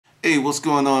Hey, what's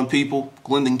going on, people?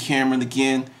 Glendon Cameron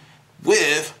again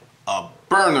with a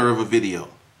burner of a video.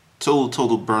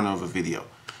 Total burner of a video.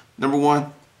 Number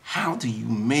one, how do you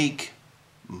make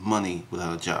money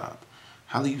without a job?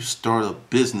 How do you start a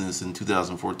business in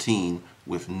 2014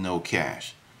 with no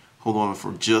cash? Hold on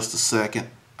for just a second.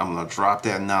 I'm going to drop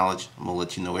that knowledge. I'm going to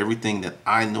let you know everything that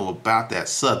I know about that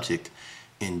subject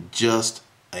in just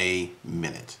a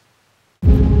minute.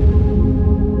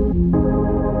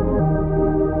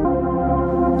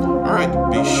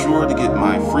 Alright, be sure to get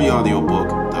my free audiobook,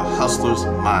 The Hustler's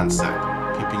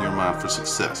Mindset, Pimping Your Mind for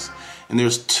Success. And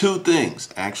there's two things.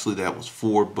 Actually, that was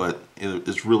four, but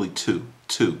it's really two.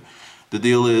 The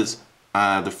deal is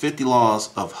the 50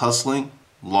 laws of hustling,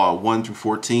 law 1 through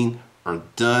 14, are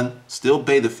done. Still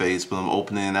beta phase, but I'm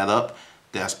opening that up.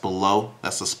 That's below.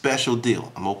 That's a special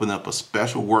deal. I'm opening up a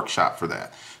special workshop for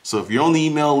that. So if you're on the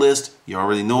email list, you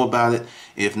already know about it.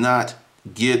 If not,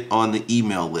 get on the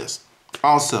email list.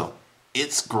 Also,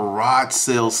 it's garage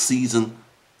sale season,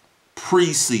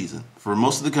 pre-season. For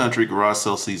most of the country, garage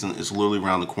sale season is literally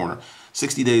around the corner.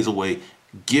 60 days away.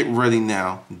 Get ready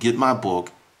now. Get my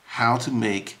book, How to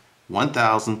Make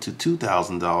 $1,000 to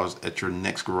 $2,000 at your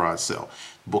next garage sale.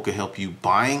 The book will help you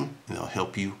buying, and it'll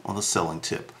help you on the selling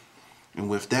tip. And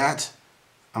with that,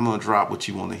 I'm going to drop what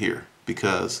you want to hear,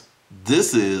 because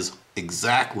this is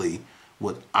exactly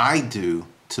what I do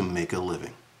to make a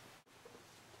living.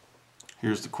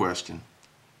 Here's the question.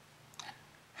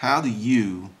 How do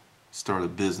you start a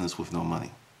business with no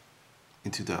money in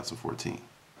 2014?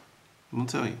 I'm going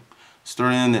to tell you.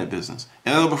 Start an internet business.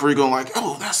 And I know before you're going like,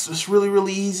 oh, that's just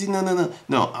really easy. No.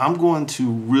 No, I'm going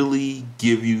to really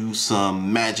give you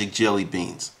some magic jelly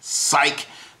beans. Psych,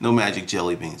 no magic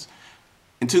jelly beans.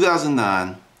 In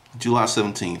 2009, July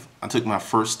 17th, I took my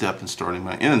first step in starting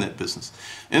my internet business.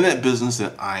 Internet business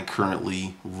that I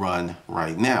currently run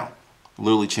right now.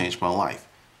 Literally changed my life.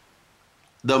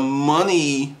 The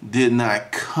money did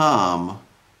not come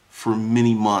for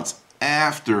many months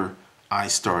after I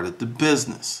started the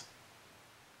business.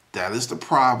 That is the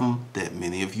problem that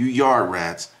many of you yard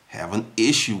rats have an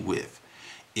issue with.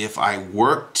 If I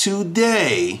work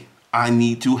today, I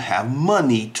need to have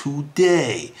money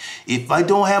today. If I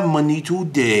don't have money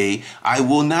today, I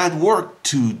will not work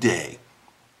today.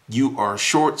 You are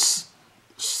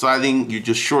short-sighting, you're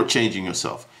just shortchanging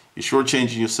yourself. You're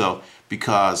shortchanging yourself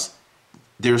because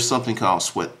there's something called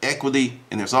sweat equity,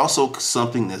 and there's also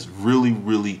something that's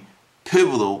really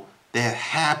pivotal that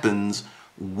happens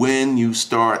when you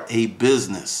start a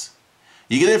business.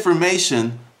 You get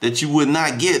information that you would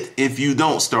not get if you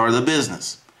don't start a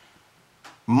business.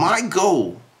 My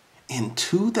goal in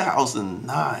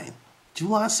 2009,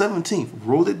 July 17th,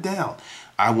 wrote it down.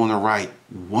 I want to write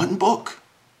one book.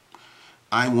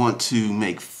 I want to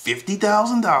make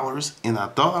 $50,000, and I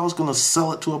thought I was going to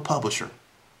sell it to a publisher.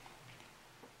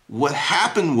 What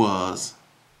happened was,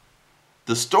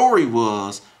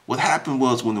 what happened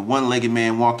was when the one-legged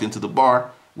man walked into the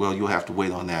bar, well, you'll have to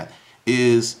wait on that,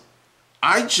 is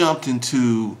I jumped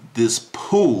into this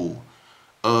pool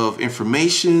of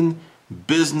information,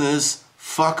 business,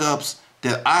 fuck-ups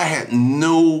that I had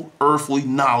no earthly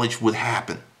knowledge would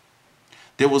happen.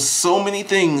 There was so many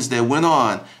things that went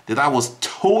on that I was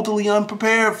totally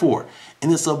unprepared for.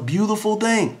 And it's a beautiful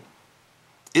thing.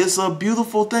 It's a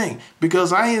beautiful thing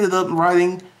because I ended up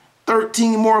writing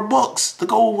 13 more books. The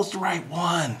goal was to write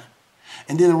one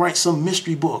and then write some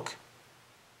mystery book.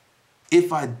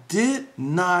 If I did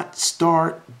not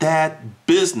start that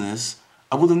business,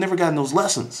 I would have never gotten those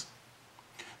lessons.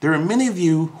 There are many of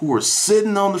you who are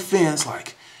sitting on the fence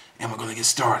like, am I going to get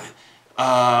started?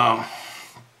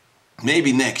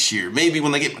 Maybe next year, maybe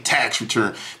when I get my tax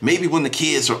return, maybe when the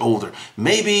kids are older,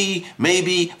 maybe.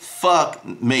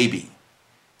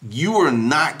 You are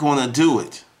not going to do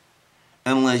it.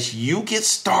 Unless you get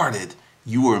started,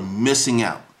 you are missing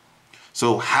out.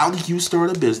 So how do you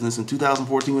start a business in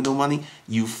 2014 with no money?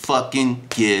 You fucking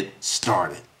get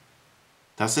started.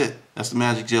 That's it. That's the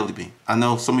magic jelly bean. I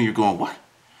know some of you are going, what?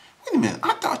 Wait a minute.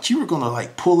 I thought you were going to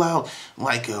like pull out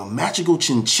like a magical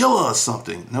chinchilla or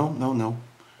something. No.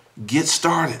 Get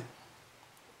started.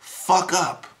 Fuck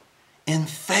up and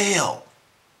fail.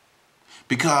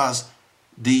 Because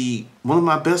one of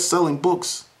my best-selling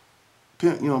books,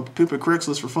 Pimping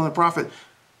Craigslist for Fun and Profit,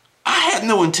 I had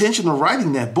no intention of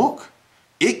writing that book.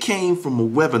 It came from a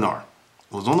webinar.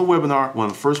 I was on the webinar, one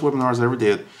of the first webinars I ever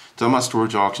did, talking about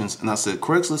storage auctions, and I said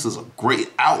Craigslist is a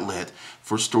great outlet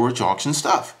for storage auction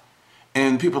stuff.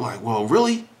 And people are like, well,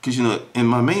 really? Because in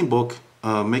my main book,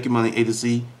 Making Money A to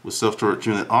Z with Self-Storage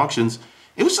Unit Auctions,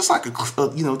 it was just like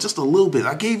just a little bit.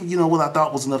 I gave what I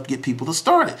thought was enough to get people to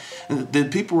start it. And then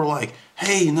people were like,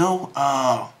 hey,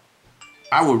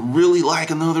 I would really like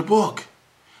another book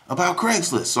about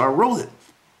Craigslist. So I wrote it.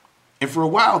 And for a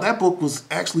while, that book was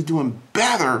actually doing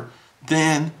better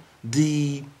than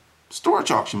the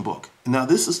storage auction book. Now,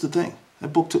 this is the thing.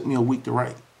 That book took me a week to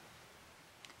write.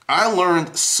 I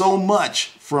learned so much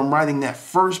from writing that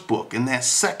first book and that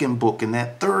second book and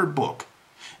that third book.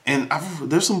 And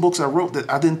there's some books I wrote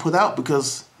that I didn't put out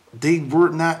because they were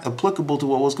not applicable to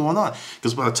what was going on.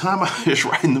 Because by the time I was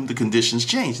writing them, the conditions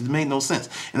changed. It made no sense.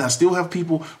 And I still have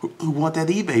people who want that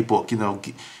eBay book, you know,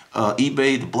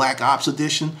 eBay, the Black Ops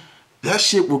edition. That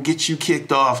shit will get you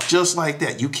kicked off just like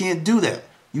that. You can't do that.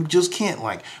 You just can't,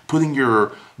 like, putting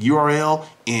your URL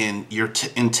in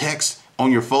text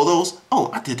on your photos. Oh,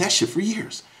 I did that shit for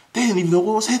years. They didn't even know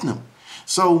what was hitting them.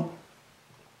 So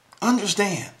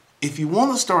understand, if you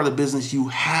want to start a business, you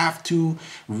have to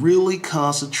really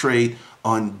concentrate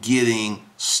on getting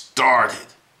started.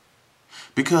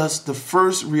 Because the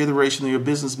first reiteration of your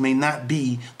business may not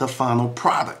be the final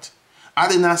product. I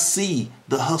did not see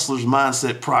the Hustler's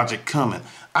Mindset project coming.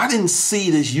 I didn't see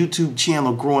this YouTube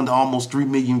channel growing to almost 3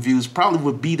 million views. Probably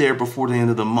would be there before the end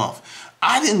of the month.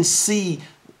 I didn't see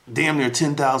damn near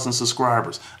 10,000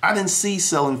 subscribers. I didn't see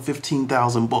selling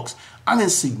 15,000 books. I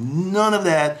didn't see none of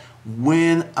that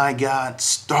when I got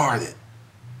started.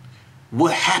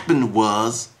 What happened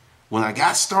was, when I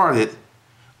got started,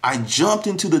 I jumped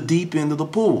into the deep end of the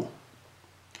pool.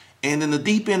 And in the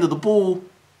deep end of the pool,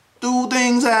 two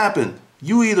things happen.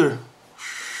 You either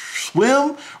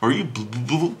swim or you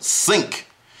sink.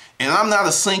 And I'm not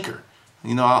a sinker.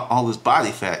 You know, all this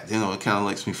body fat, you know, it kind of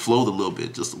makes me float a little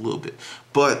bit, just a little bit.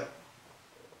 But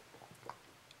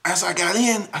as I got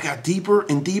in, I got deeper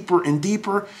and deeper and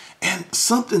deeper, and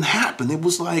something happened. It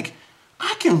was like,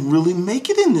 I can really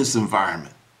make it in this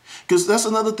environment. Because that's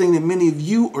another thing that many of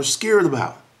you are scared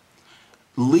about.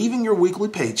 Leaving your weekly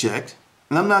paycheck,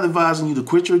 and I'm not advising you to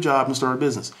quit your job and start a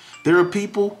business. There are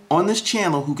people on this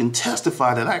channel who can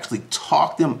testify that I actually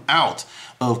talked them out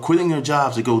of quitting their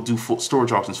jobs to go do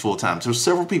storage auctions full time. There's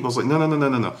several people. I was like,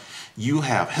 no. You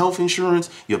have health insurance,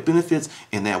 you have benefits,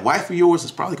 and that wife of yours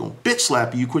is probably going to bitch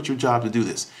slap you. You quit your job to do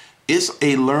this. It's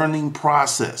a learning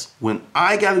process. When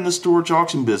I got in the storage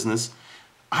auction business,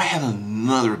 I had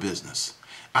another business.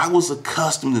 I was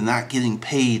accustomed to not getting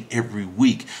paid every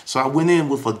week. So I went in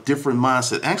with a different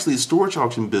mindset. Actually, the storage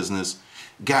auction business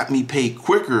got me paid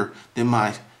quicker than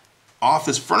my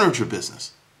office furniture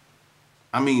business.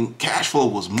 I mean, cash flow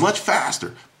was much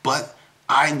faster, but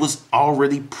I was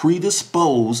already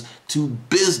predisposed to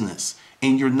business.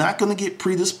 And you're not going to get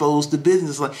predisposed to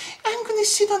business like, I'm going to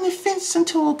sit on the fence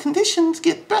until conditions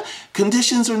get better.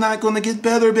 Conditions are not going to get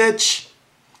better, bitch.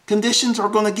 Conditions are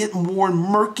going to get more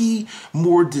murky,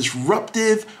 more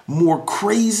disruptive, more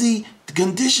crazy. The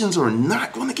conditions are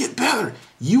not going to get better.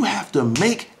 You have to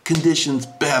make conditions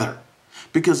better.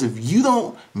 Because if you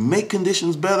don't make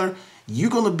conditions better, you're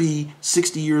going to be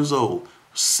 60 years old,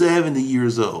 70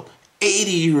 years old,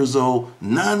 80 years old,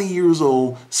 90 years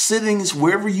old, sitting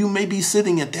wherever you may be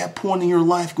sitting at that point in your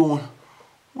life going,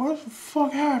 what the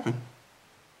fuck happened?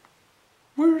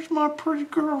 Where's my pretty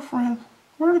girlfriend?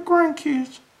 Where are the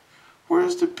grandkids?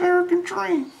 Where's the American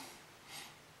dream?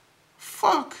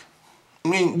 Fuck. I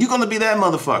mean, you're going to be that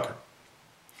motherfucker.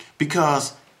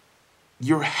 Because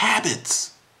your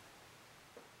habits,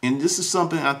 and this is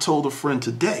something I told a friend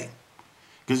today,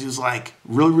 because he was like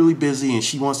really busy and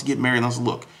she wants to get married. And I said,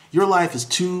 look, your life is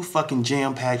too fucking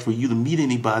jam-packed for you to meet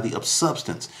anybody of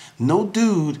substance. No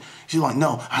dude, she's like,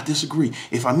 no, I disagree.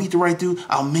 If I meet the right dude,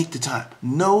 I'll make the time.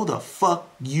 No, the fuck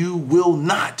you will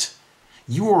not.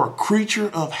 You are a creature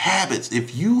of habits.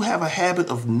 If you have a habit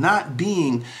of not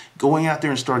going out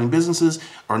there and starting businesses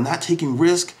or not taking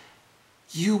risk,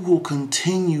 you will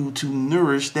continue to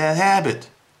nourish that habit.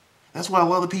 That's why a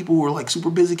lot of people who are like super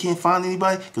busy can't find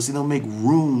anybody, because they don't make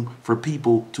room for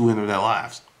people to enter their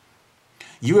lives.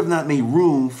 You have not made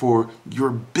room for your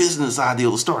business idea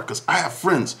to start, because I have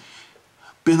friends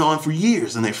been on for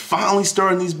years and they're finally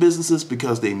starting these businesses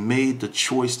because they made the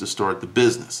choice to start the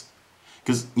business.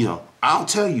 Because, you know, I'll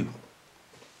tell you,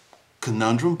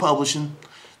 Conundrum Publishing,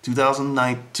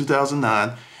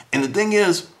 2009. And the thing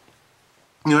is,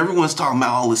 you know, everyone's talking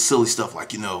about all this silly stuff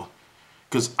like, you know,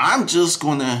 because I'm just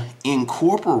going to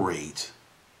incorporate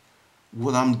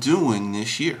what I'm doing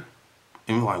this year.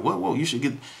 And you're like, whoa, you should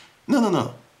get...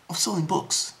 No. I'm selling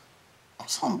books. I'm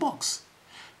selling books.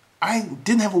 I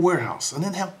didn't have a warehouse. I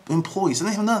didn't have employees. I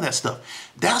didn't have none of that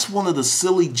stuff. That's one of the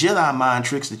silly Jedi mind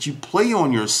tricks that you play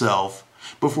on yourself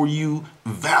before you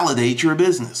validate your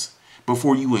business,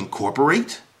 before you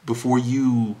incorporate, before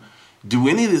you do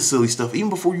any of this silly stuff, even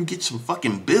before you get some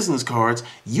fucking business cards,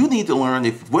 you need to learn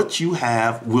if what you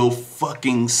have will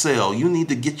fucking sell. You need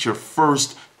to get your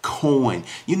first coin.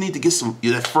 You need to get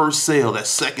that first sale, that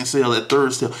second sale, that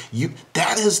third sale.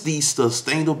 That is the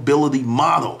sustainability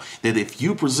model. That if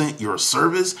you present your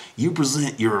service, you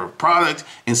present your product,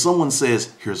 and someone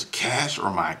says, here's cash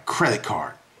or my credit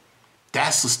card,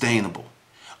 that's sustainable.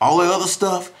 All that other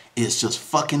stuff is just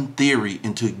fucking theory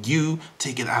until you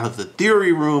take it out of the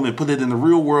theory room and put it in the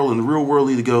real world, and the real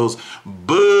world either goes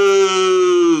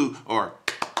boo or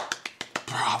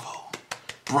bravo,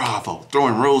 bravo,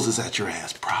 throwing roses at your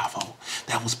ass, bravo.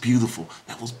 That was beautiful.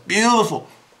 That was beautiful.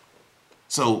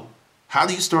 So how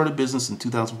do you start a business in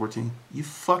 2014? You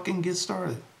fucking get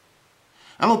started.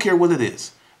 I don't care what it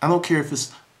is. I don't care if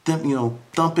it's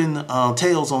thumping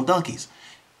tails on donkeys.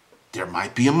 There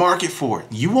might be a market for it.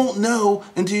 You won't know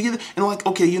until you get it. And like,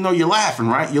 okay, you're laughing,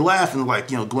 right? You're laughing like,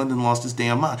 Glendon lost his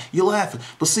damn mind. You're laughing.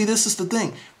 But see, this is the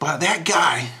thing. But that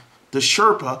guy, the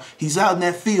Sherpa, he's out in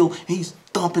that field, and he's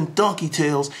thumping donkey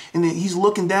tails, and then he's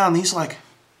looking down, and he's like,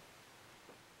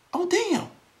 oh, damn,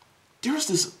 there's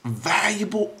this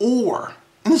valuable ore,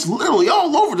 and it's literally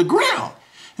all over the ground.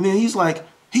 And then he's like,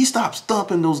 he stops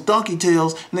thumping those donkey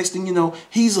tails. Next thing you know,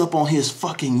 he's up on his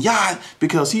fucking yacht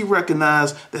because he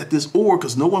recognized that this ore,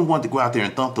 because no one wanted to go out there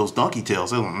and thump those donkey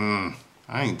tails. They're like,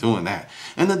 I ain't doing that.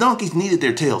 And the donkeys needed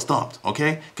their tails thumped,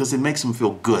 okay? Because it makes them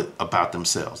feel good about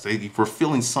themselves. They were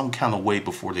feeling some kind of way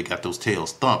before they got those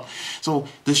tails thumped. So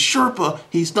the Sherpa,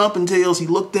 he's thumping tails. He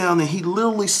looked down and he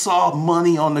literally saw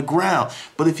money on the ground.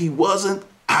 But if he wasn't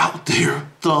out there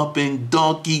thumping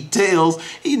donkey tails,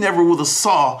 he never would have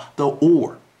saw the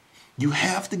ore. You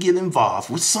have to get involved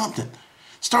with something.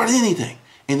 Start anything,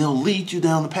 and it'll lead you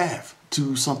down the path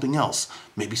to something else.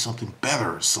 Maybe something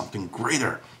better, something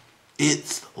greater.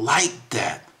 It's like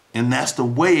that, and that's the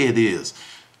way it is.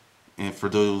 And for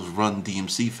those Run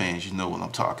DMC fans, you know what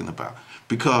I'm talking about.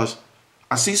 Because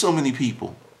I see so many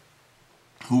people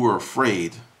who are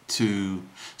afraid to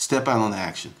step out on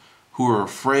action, who are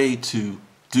afraid to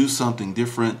do something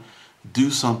different,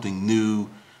 do something new,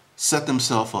 set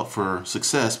themselves up for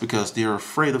success because they're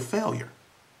afraid of failure.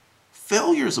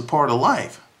 Failure is a part of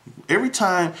life. Every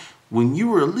time when you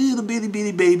were a little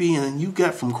bitty baby and you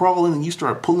got from crawling and you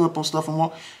started pulling up on stuff and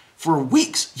walk, for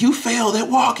weeks you failed at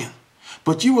walking.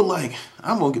 But you were like,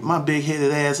 I'm going to get my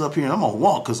big-headed ass up here and I'm going to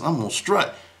walk because I'm going to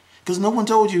strut. Because no one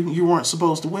told you you weren't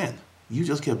supposed to win. You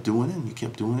just kept doing it and you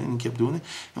kept doing it and you kept doing it.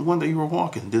 And one day you were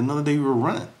walking, then another day you were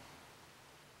running.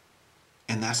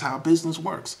 And that's how business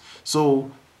works.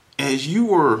 So as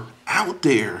you are out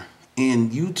there in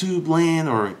YouTube land,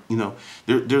 or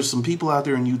there's some people out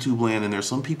there in YouTube land, and there's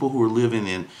some people who are living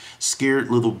in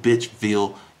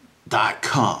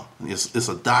scaredlittlebitchville.com. It's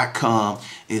a .com,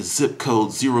 it's zip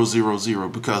code 000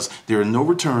 because there are no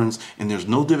returns and there's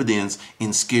no dividends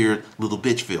in Scared Little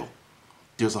Bitchville.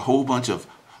 There's a whole bunch of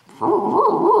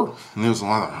and there's a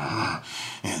lot of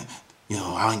and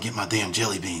I didn't get my damn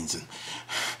jelly beans, and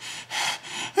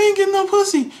I ain't getting no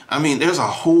pussy. I mean, there's a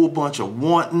whole bunch of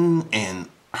wanting and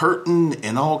hurting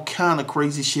and all kind of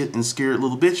crazy shit in Scared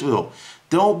Little Bitchville.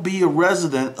 Don't be a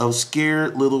resident of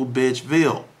Scared Little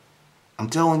Bitchville. I'm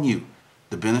telling you,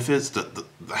 the benefits, the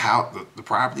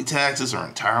property taxes are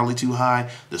entirely too high.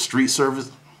 The street service,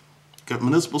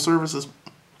 municipal services,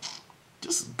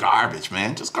 just garbage,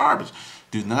 man. Just garbage.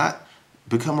 Do not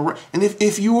become a... And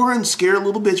if you are in Scared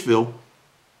Little Bitchville,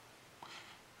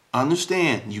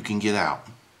 understand you can get out.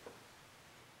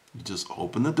 You just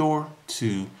open the door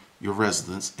to your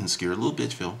residence in Scared Little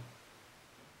Bitchville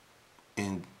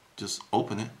and just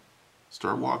open it,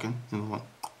 start walking, and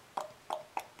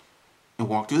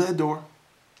walk through that door,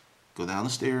 go down the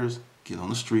stairs, get on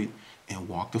the street, and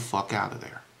walk the fuck out of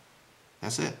there.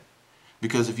 That's it.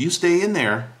 Because if you stay in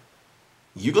there,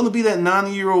 you're going to be that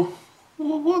 90-year-old,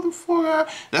 what the fuck?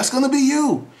 That's going to be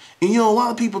you. And a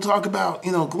lot of people talk about,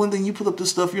 Glendon, you put up this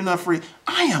stuff, you're not free.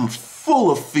 I am full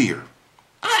of fear.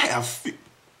 I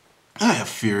have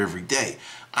fear every day.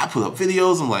 I put up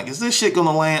videos. I'm like, is this shit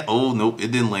gonna land? Oh, nope,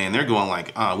 it didn't land. They're going like,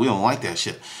 we don't like that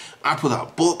shit. I put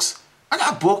out books. I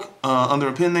got a book under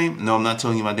a pen name. No, I'm not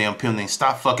telling you my damn pen name.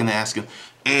 Stop fucking asking.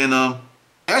 And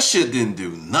that shit didn't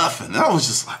do nothing. I was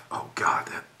just like, oh God,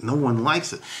 no one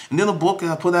likes it. And then a book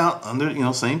that I put out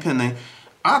under, same pen name.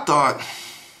 I thought,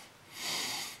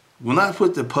 when I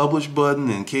put the publish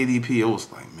button in KDP, I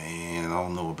was like, man, I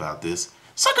don't know about this.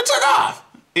 Sucker took off.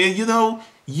 And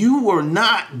you are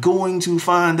not going to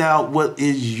find out what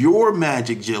is your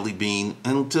magic jelly bean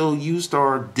until you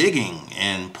start digging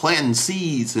and planting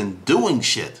seeds and doing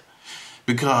shit.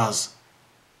 Because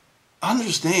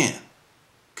understand,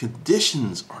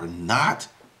 conditions are not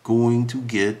going to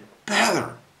get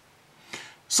better.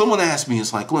 Someone asked me,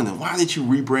 it's like, Glendon, why did you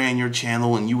rebrand your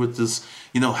channel and you with this,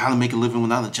 how to make a living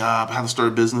without a job, how to start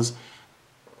a business?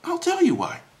 I'll tell you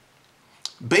why.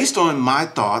 Based on my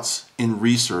thoughts and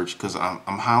research, because I'm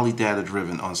highly data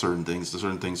driven on certain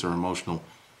things are emotional.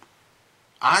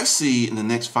 I see in the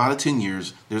next 5 to 10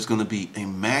 years, there's going to be a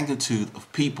magnitude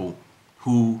of people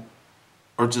who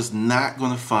are just not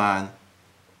going to find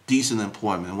decent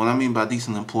employment. And what I mean by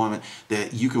decent employment,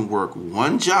 that you can work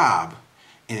one job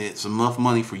and it's enough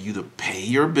money for you to pay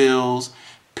your bills,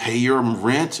 pay your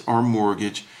rent or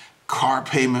mortgage, car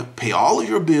payment, pay all of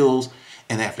your bills.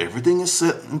 And after everything is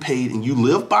set and paid and you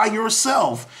live by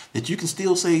yourself, that you can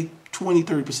still save 20,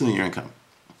 30% of your income.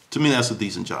 To me, that's a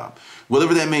decent job.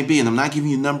 Whatever that may be. And I'm not giving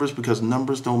you numbers because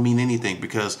numbers don't mean anything,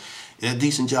 because that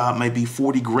decent job may be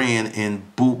 40 grand in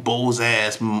Bowles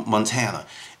Ass, Montana.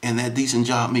 And that decent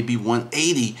job may be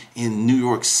 180 in New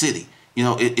York City.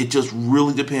 It just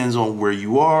really depends on where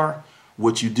you are,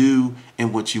 what you do,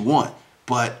 and what you want.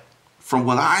 But from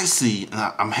what I see,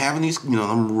 and I'm having these,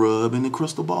 I'm rubbing the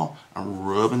crystal ball. I'm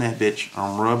rubbing that bitch.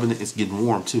 I'm rubbing it. It's getting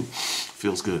warm too.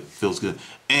 Feels good. Feels good.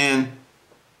 And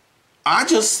I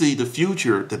just see the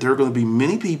future that there are going to be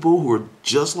many people who are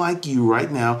just like you right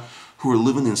now, who are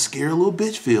living in scared little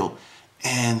bitchville,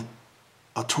 and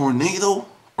a tornado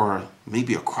or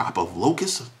maybe a crop of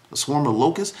locusts, a swarm of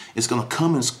locusts, is going to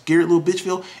come in scared little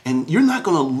bitchville, and you're not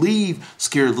going to leave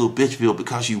scared little bitchville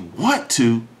because you want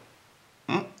to.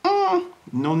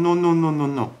 No, no, no, no, no,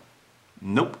 no.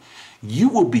 Nope. You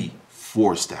will be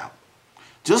forced out.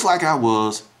 Just like I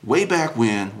was way back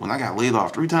when I got laid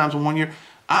off 3 times in 1 year,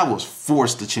 I was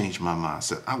forced to change my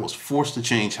mindset. I was forced to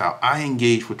change how I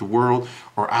engage with the world,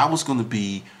 or I was going to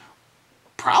be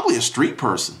probably a street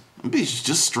person. I'll be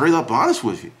just straight up honest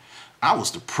with you. I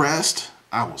was depressed.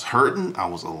 I was hurting. I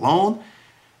was alone.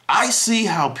 I see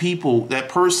how people, that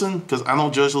person, because I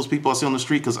don't judge those people I see on the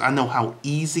street, because I know how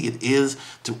easy it is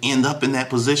to end up in that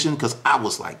position, because I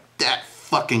was like that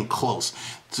fucking close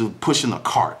to pushing a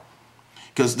cart.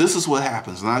 Because this is what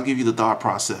happens, and I'll give you the thought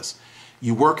process.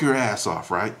 You work your ass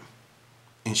off, right?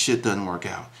 And shit doesn't work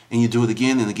out. And you do it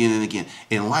again and again and again.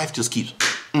 And life just keeps,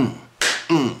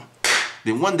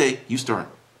 Then one day you start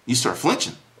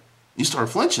flinching. You start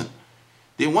flinching.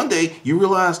 Then one day you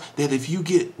realize that if you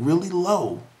get really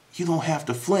low, you don't have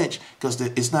to flinch, because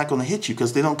it's not going to hit you,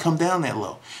 because they don't come down that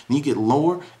low. And you get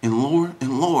lower and lower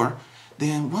and lower.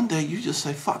 Then one day you just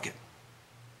say, fuck it.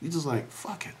 You just like,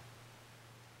 fuck it.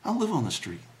 I'll live on the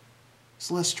street. It's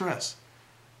less stress.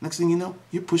 Next thing you know,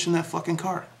 you're pushing that fucking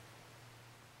cart.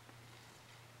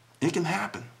 It can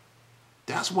happen.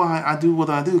 That's why I do what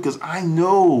I do, because I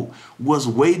know what's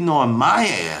waiting on my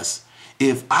ass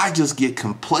if I just get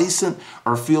complacent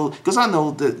or feel, because I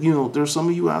know that, there's some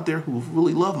of you out there who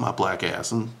really love my black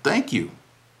ass, and thank you.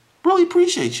 Really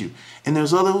appreciate you. And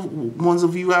there's other ones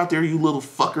of you out there, you little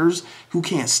fuckers, who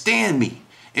can't stand me.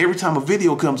 Every time a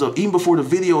video comes up, even before the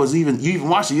video is you even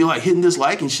watch it, you're like hitting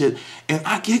dislike and shit. And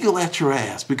I giggle at your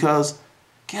ass, because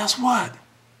guess what?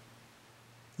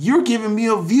 You're giving me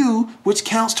a view which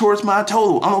counts towards my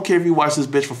total. I don't care if you watch this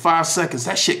bitch for 5 seconds.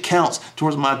 That shit counts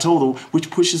towards my total,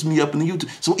 which pushes me up in the YouTube.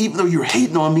 So even though you're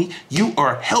hating on me, you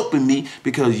are helping me,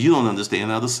 because you don't understand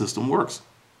how the system works.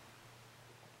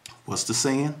 What's the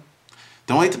saying?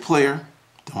 Don't hate the player.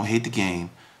 Don't hate the game.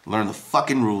 Learn the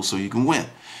fucking rules so you can win.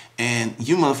 And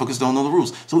you motherfuckers don't know the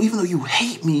rules. So even though you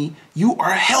hate me, you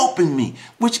are helping me,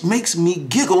 which makes me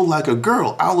giggle like a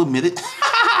girl. I'll admit it.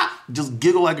 Just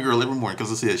giggle like a girl every morning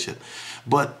because I see that shit.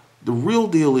 But the real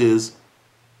deal is,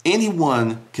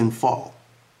 anyone can fall.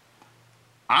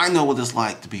 I know what it's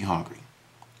like to be hungry.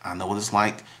 I know what it's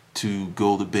like to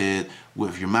go to bed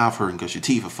with your mouth hurting because your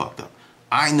teeth are fucked up.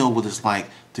 I know what it's like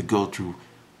to go through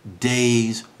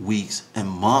days, weeks, and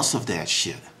months of that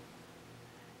shit.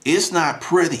 It's not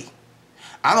pretty.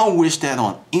 I don't wish that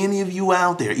on any of you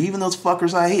out there, even those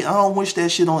fuckers I hate. I don't wish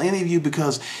that shit on any of you,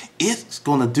 because it's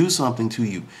going to do something to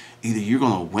you. Either you're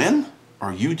going to win,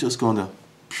 or you just going to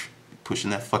be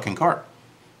pushing that fucking cart.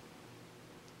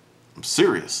 I'm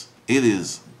serious. It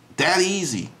is that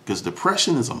easy, because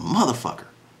depression is a motherfucker.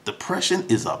 Depression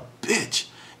is a bitch.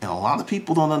 And a lot of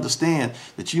people don't understand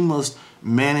that you must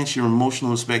manage your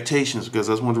emotional expectations, because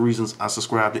that's one of the reasons I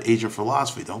subscribe to Agent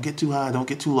Philosophy. Don't get too high, don't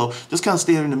get too low. Just kind of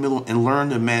stay in the middle and learn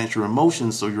to manage your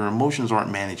emotions, so your emotions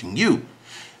aren't managing you.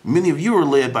 Many of you are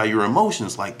led by your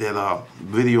emotions, like that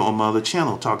video on my other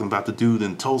channel talking about the dude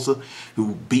in Tulsa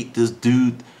who beat this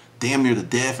dude damn near to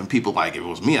death, and people like, if it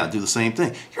was me, I'd do the same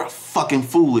thing. You're a fucking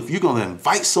fool if you're going to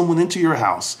invite someone into your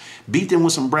house, beat them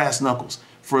with some brass knuckles.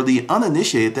 For the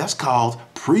uninitiated, that's called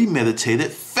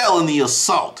premeditated felony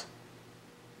assault.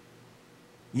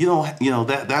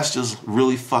 that's just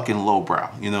really fucking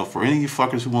lowbrow. For any of you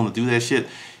fuckers who want to do that shit,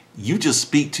 you just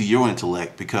speak to your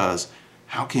intellect, because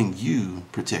how can you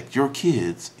protect your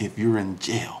kids if you're in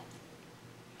jail?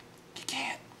 You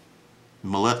can't.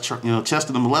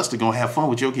 Chester the molester gonna have fun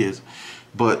with your kids.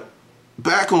 But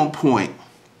back on point,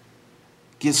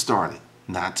 get started.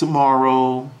 Not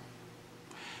tomorrow,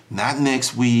 not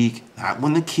next week, not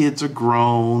when the kids are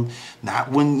grown,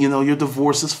 not when, your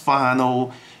divorce is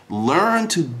final. Learn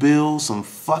to build some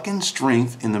fucking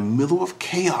strength in the middle of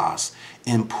chaos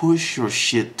and push your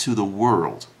shit to the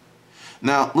world.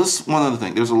 Now, one other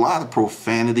thing. There's a lot of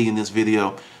profanity in this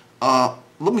video. Let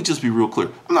me just be real clear.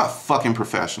 I'm not a fucking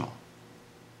professional.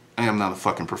 I am not a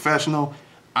fucking professional.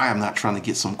 I am not trying to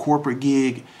get some corporate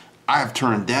gig. I have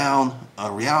turned down a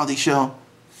reality show.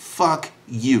 Fuck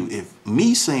you. If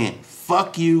me saying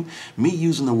fuck you, me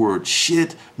using the word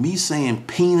shit, me saying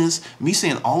penis, me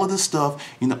saying all of this stuff,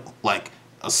 like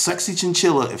a sexy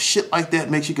chinchilla, if shit like that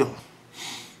makes you go,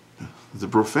 the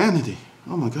profanity,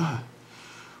 oh my God.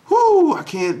 Whoo, I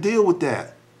can't deal with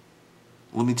that.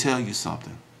 Let me tell you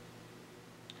something.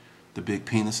 The big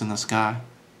penis in the sky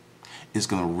is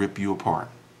going to rip you apart.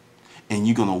 And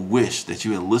you're going to wish that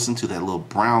you had listened to that little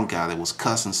brown guy that was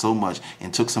cussing so much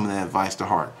and took some of that advice to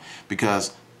heart.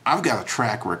 Because I've got a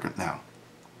track record now.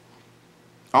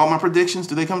 All my predictions,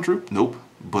 do they come true? Nope.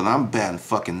 But I'm batting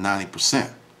fucking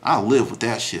 90%. I live with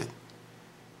that shit.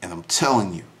 And I'm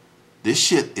telling you, this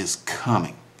shit is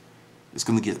coming. It's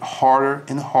going to get harder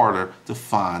and harder to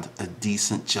find a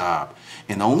decent job.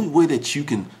 And the only way that you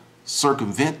can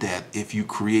circumvent that if you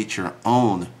create your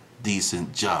own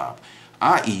decent job,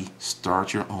 i.e.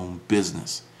 start your own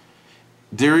business.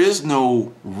 There is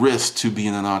no risk to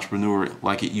being an entrepreneur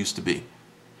like it used to be.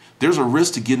 There's a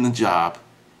risk to getting a job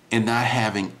and not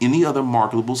having any other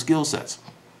marketable skill sets.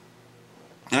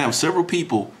 And I have several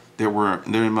people they're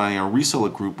in my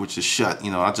reseller group, which is shut.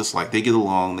 I just they get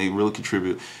along, they really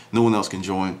contribute. No one else can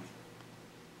join.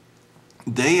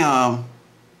 I've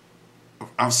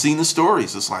seen the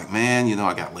stories. It's like, man,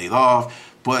 I got laid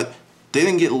off, but they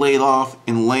didn't get laid off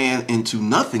and land into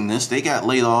nothingness. They got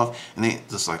laid off and they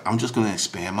just like, I'm just going to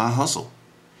expand my hustle.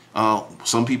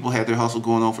 Some people had their hustle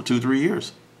going on for 2-3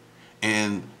 years.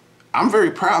 And I'm very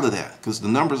proud of that, because the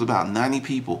number is about 90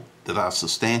 people that I've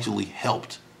substantially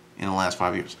helped in the last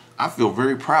 5 years. I feel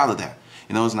very proud of that.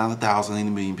 It's not 1,000, ain't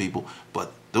a million people,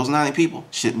 but those 90 people,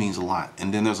 shit means a lot.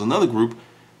 And then there's another group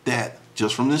that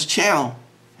just from this channel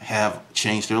have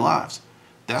changed their lives.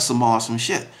 That's some awesome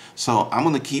shit. So I'm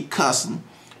going to keep cussing.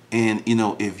 And,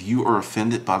 if you are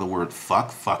offended by the word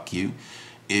fuck you.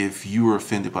 If you are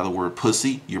offended by the word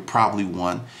pussy, you're probably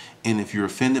one. And if you're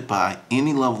offended by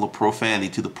any level of profanity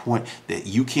to the point that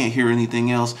you can't hear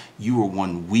anything else, you are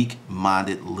one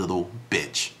weak-minded little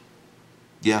bitch.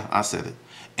 Yeah, I said it.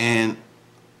 And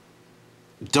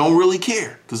don't really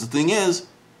care. Because the thing is,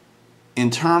 in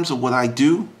terms of what I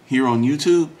do here on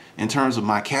YouTube, in terms of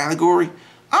my category,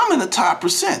 I'm in the top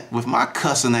 % with my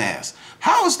cussing ass.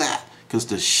 How is that? Because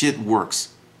the shit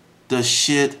works. The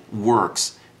shit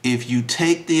works. If you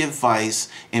take the advice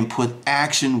and put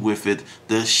action with it,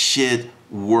 the shit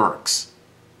works.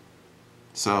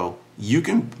 So you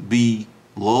can be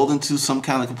lulled into some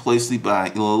kind of complacency by,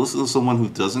 listen to someone who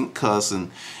doesn't cuss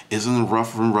and isn't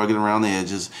rough and rugged around the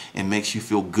edges and makes you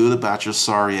feel good about your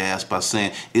sorry ass by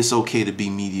saying it's okay to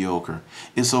be mediocre.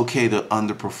 It's okay to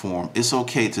underperform. It's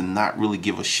okay to not really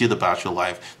give a shit about your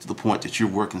life to the point that you're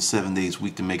working 7 days a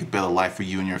week to make a better life for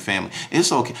you and your family.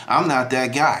 It's okay. I'm not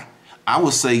that guy. I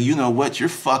would say, you know what? You're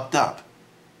fucked up.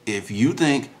 If you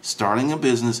think starting a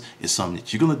business is something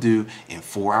that you're going to do in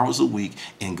 4 hours a week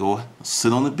and go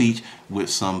sit on the beach with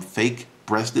some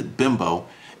fake-breasted bimbo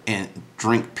and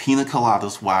drink pina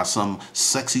coladas while some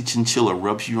sexy chinchilla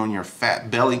rubs you on your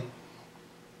fat belly,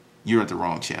 you're at the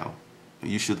wrong channel.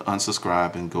 You should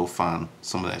unsubscribe and go find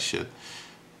some of that shit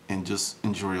and just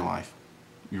enjoy your life.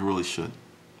 You really should.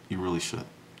 You really should.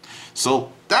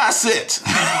 So that's it.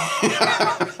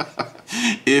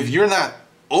 If you're not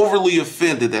overly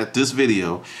offended at this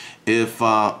video, if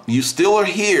you still are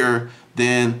here,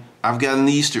 then I've got an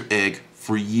Easter egg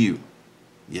for you.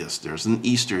 Yes, there's an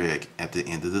Easter egg at the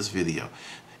end of this video.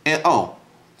 And oh,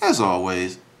 as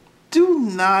always, do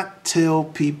not tell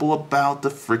people about the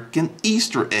freaking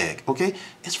Easter egg, okay?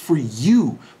 It's for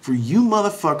you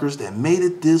motherfuckers that made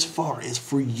it this far. It's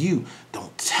for you.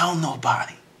 Don't tell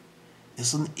nobody.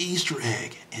 It's an Easter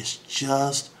egg. It's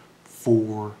just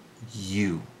for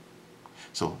you.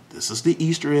 So this is the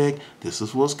Easter egg. This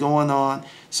is what's going on.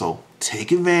 So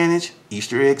take advantage.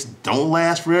 Easter eggs don't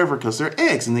last forever because they're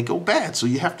eggs and they go bad. So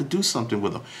you have to do something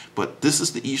with them. But this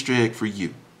is the Easter egg for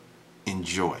you.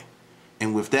 Enjoy.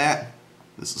 And with that,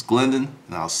 this is Glendon,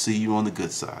 and I'll see you on the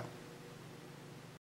good side.